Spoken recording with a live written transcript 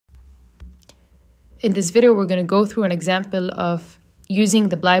in this video, we're going to go through an example of using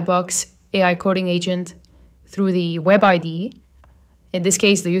the BLACKBOX AI coding agent through the web IDE. In this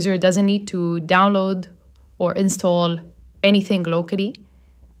case, the user doesn't need to download or install anything locally.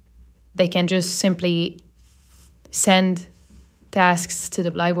 They can just simply send tasks to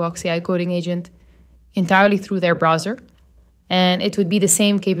the BLACKBOX AI coding agent entirely through their browser. And it would be the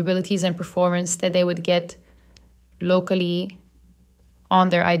same capabilities and performance that they would get locally on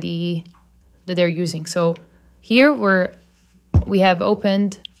their IDE that they're using. So here we have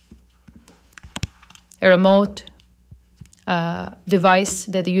opened a remote device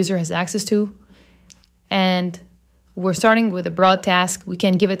that the user has access to. And we're starting with a broad task. We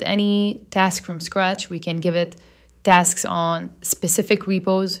can give it any task from scratch. We can give it tasks on specific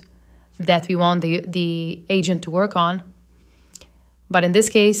repos that we want the agent to work on. But in this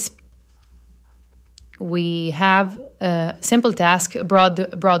case, we have a simple task, a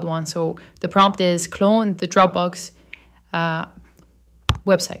broad one. So the prompt is clone the Dropbox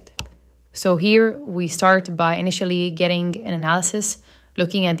website. So here we start by initially getting an analysis,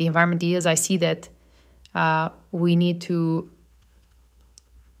 looking at the environment details. I see that we need to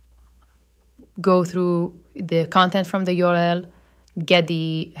go through the content from the URL, get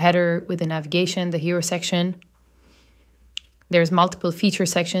the header with the navigation, the hero section. There's multiple feature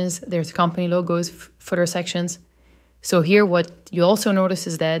sections. There's company logos, footer sections. So here what you also notice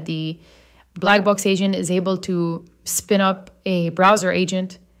is that the BLACKBOX agent is able to spin up a browser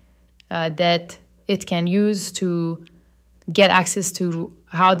agent that it can use to get access to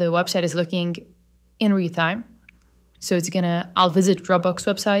how the website is looking in real time. So it's I'll visit Dropbox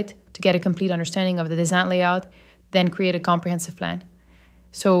website to get a complete understanding of the design layout, then create a comprehensive plan.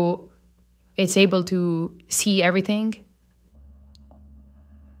 So it's able to see everything.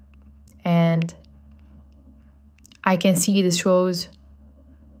 And I can see this shows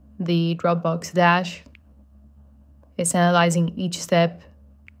the Dropbox dash. It's analyzing each step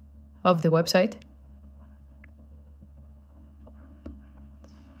of the website.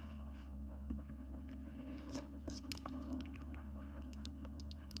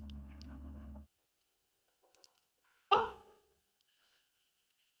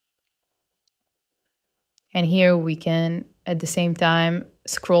 And here we can, at the same time,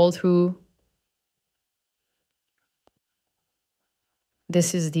 scroll through.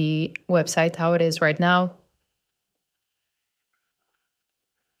 This is the website, how it is right now.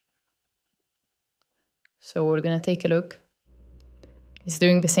 So we're going to take a look. It's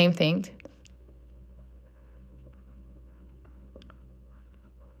doing the same thing.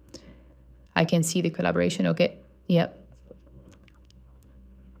 I can see the collaboration. Okay. Yep.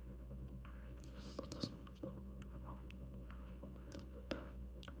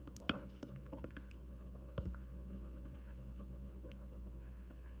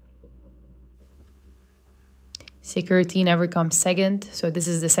 Security never comes second. So this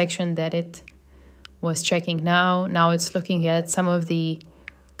is the section that it was checking now. Now it's looking at some of the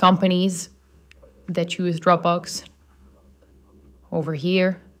companies that use Dropbox over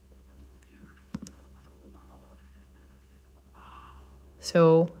here.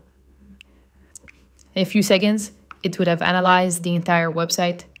 So in a few seconds, it would have analyzed the entire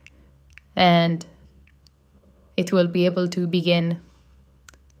website and it will be able to begin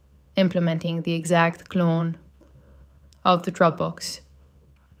implementing the exact clone of the Dropbox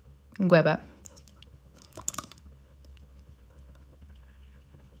web app.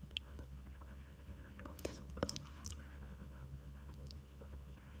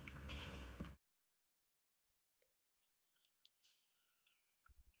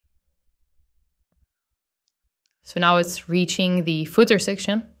 So now it's reaching the footer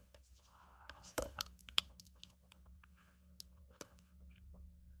section.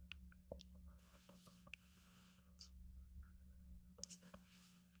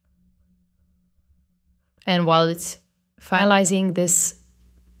 And while it's finalizing this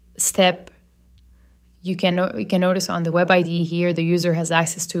step, you can notice on the web ID here, the user has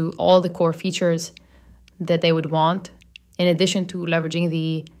access to all the core features that they would want, in addition to leveraging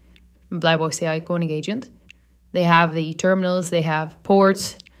the BLACKBOX AI coding agent. They have the terminals, they have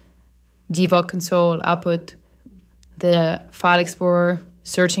ports, debug console, output, the file explorer,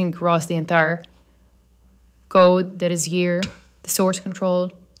 searching across the entire code that is here, the source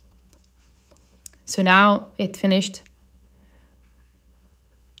control. So now it finished.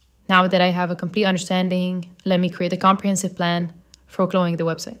 Now that I have a complete understanding, let me create a comprehensive plan for cloning the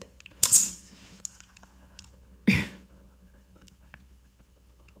website.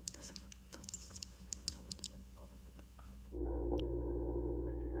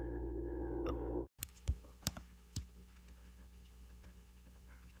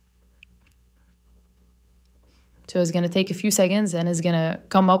 So it's going to take a few seconds and it's going to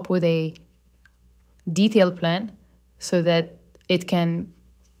come up with a detailed plan so that it can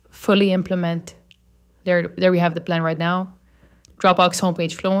fully implement. There we have the plan right now. Dropbox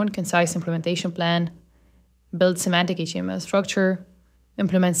homepage clone, concise implementation plan, build semantic HTML structure,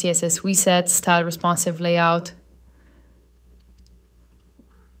 implement CSS resets, style responsive layout,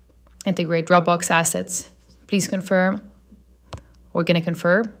 integrate Dropbox assets. Please confirm. We're going to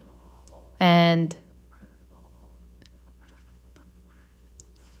confirm. And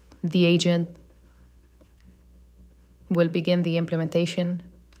the agent will begin the implementation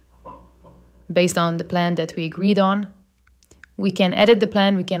based on the plan that we agreed on. We can edit the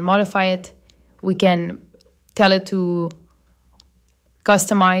plan, we can modify it, we can tell it to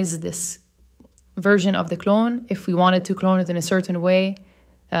customize this version of the clone if we wanted to clone it in a certain way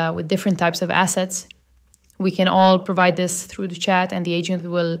with different types of assets. We can all provide this through the chat, and the agent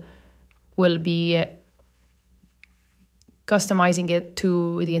will be customizing it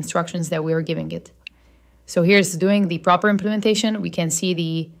to the instructions that we are giving it. So here's doing the proper implementation. We can see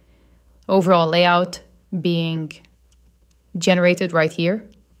the overall layout being generated right here.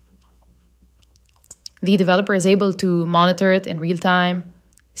 The developer is able to monitor it in real time,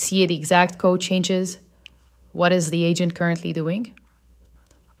 see the exact code changes, what is the agent currently doing.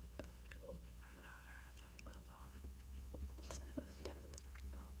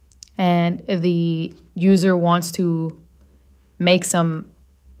 And if the user wants to make some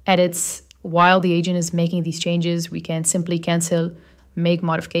edits while the agent is making these changes, we can simply cancel, make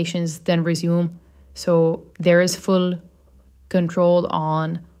modifications, then resume. So there is full control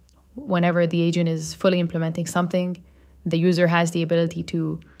on whenever the agent is fully implementing something, the user has the ability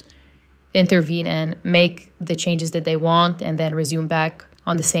to intervene and make the changes that they want and then resume back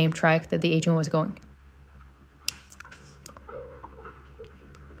on the same track that the agent was going.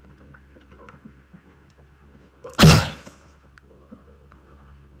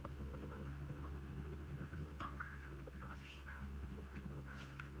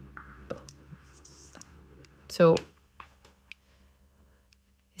 So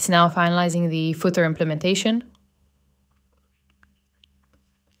it's now finalizing the footer implementation.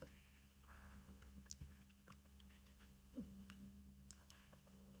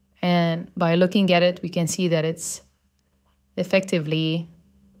 And by looking at it, we can see that it's effectively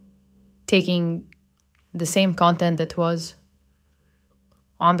taking the same content that was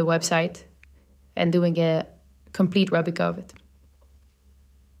on the website and doing a complete replica of it.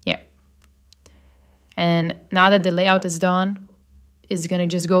 Yeah. And now that the layout is done, it's going to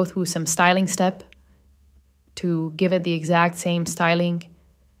just go through some styling step to give it the exact same styling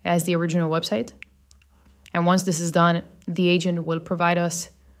as the original website. And once this is done, the agent will provide us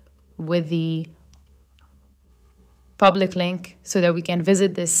with the public link so that we can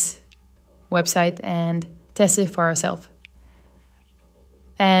visit this website and test it for ourselves.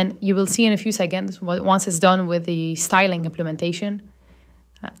 And you will see in a few seconds, once it's done with the styling implementation,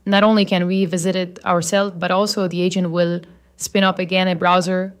 not only can we visit it ourselves, but also the agent will spin up again a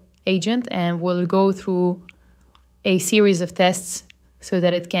browser agent and will go through a series of tests so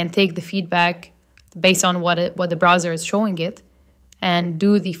that it can take the feedback based on what the browser is showing it and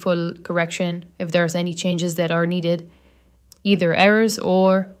do the full correction if there's any changes that are needed, either errors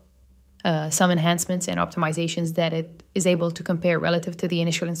or some enhancements and optimizations that it is able to compare relative to the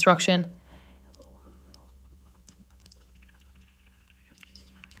initial instruction.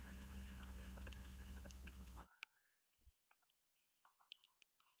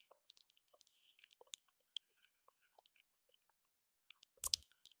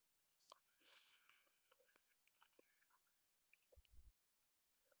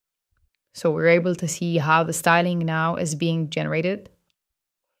 So we're able to see how the styling now is being generated.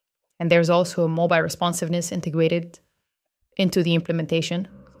 And there's also mobile responsiveness integrated into the implementation.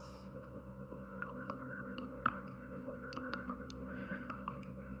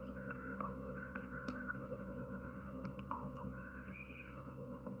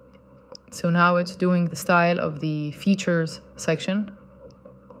 So now it's doing the style of the features section.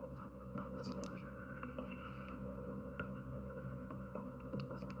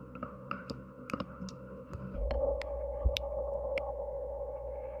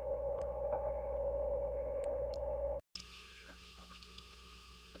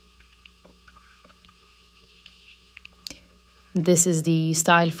 This is the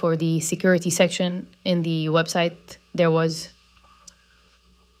style for the security section in the website. There was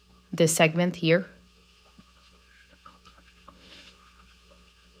this segment here.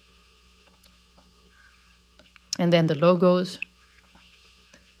 And then the logos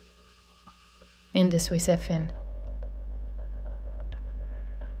in the SwissFN.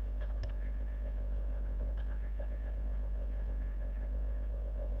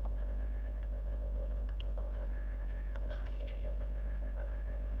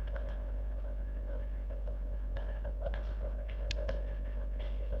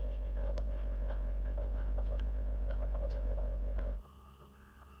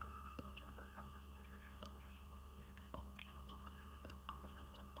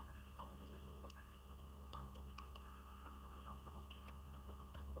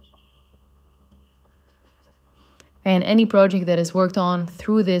 And any project that is worked on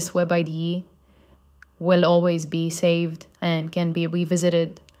through this web IDE will always be saved and can be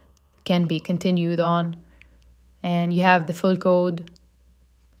revisited, can be continued on. And you have the full code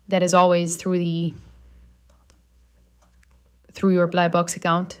that is always through your BLACKBOX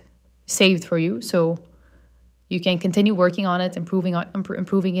account saved for you. So you can continue working on it, improving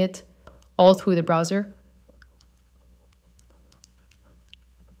it all through the browser.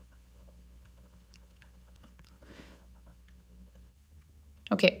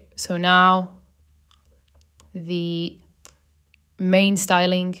 Okay, so now the main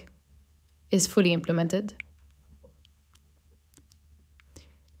styling is fully implemented.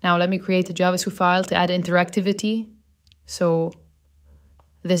 Now let me create a JavaScript file to add interactivity. So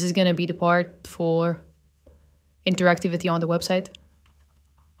this is going to be the part for interactivity on the website.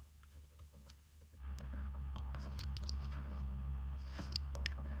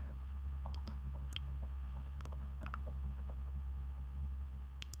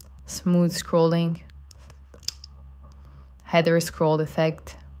 Smooth scrolling, header scroll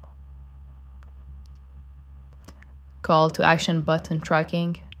effect, call to action button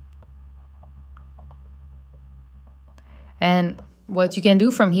tracking. And what you can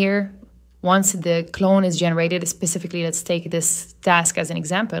do from here, once the clone is generated, specifically, let's take this task as an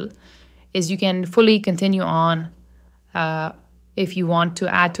example, is you can fully continue on if you want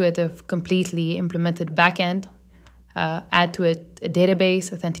to add to it a completely implemented backend, add to it a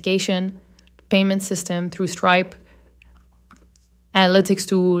database, authentication, payment system through Stripe, analytics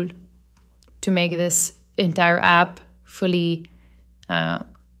tool to make this entire app fully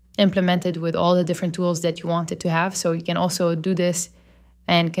implemented with all the different tools that you want it to have. So you can also do this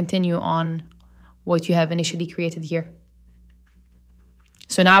and continue on what you have initially created here.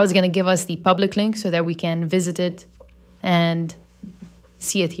 So now it's going to give us the public link so that we can visit it and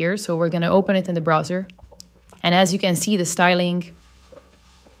see it here. So we're going to open it in the browser. And as you can see, the styling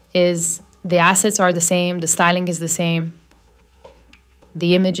is, the assets are the same, the styling is the same.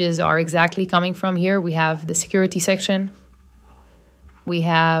 The images are exactly coming from here. We have the security section. We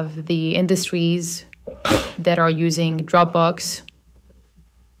have the industries that are using Dropbox.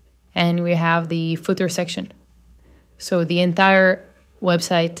 And we have the footer section. So the entire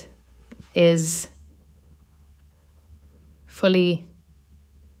website is fully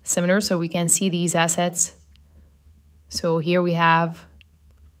similar. So we can see these assets. So here we have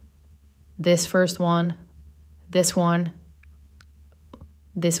this first one, this one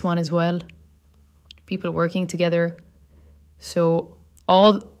as well. People working together. So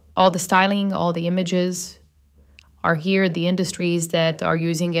all the styling, all the images are here. The industries that are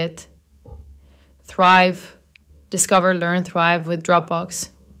using it: Thrive, Discover, Learn, Thrive with Dropbox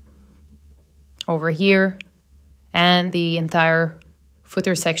over here. And the entire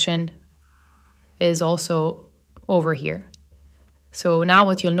footer section is also over here. So now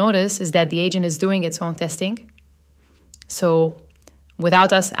what you'll notice is that the agent is doing its own testing. So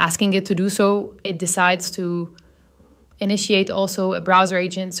without us asking it to do so, it decides to initiate also a browser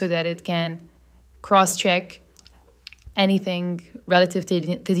agent so that it can cross-check anything relative to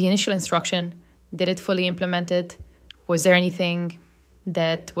the initial instruction. Did it fully implement it? Was there anything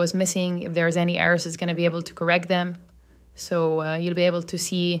that was missing? If there's any errors, it's going to be able to correct them. So you'll be able to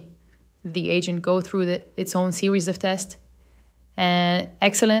see the agent go through its own series of tests. And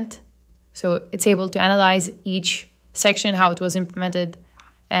excellent. So it's able to analyze each section, how it was implemented.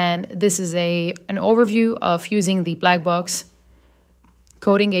 And this is an overview of using the BLACKBOX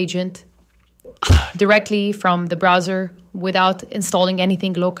coding agent directly from the browser without installing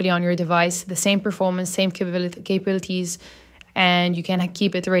anything locally on your device. The same performance, same capabilities, and you can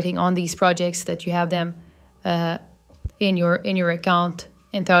keep iterating on these projects that you have them in your account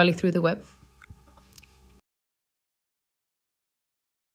entirely through the web.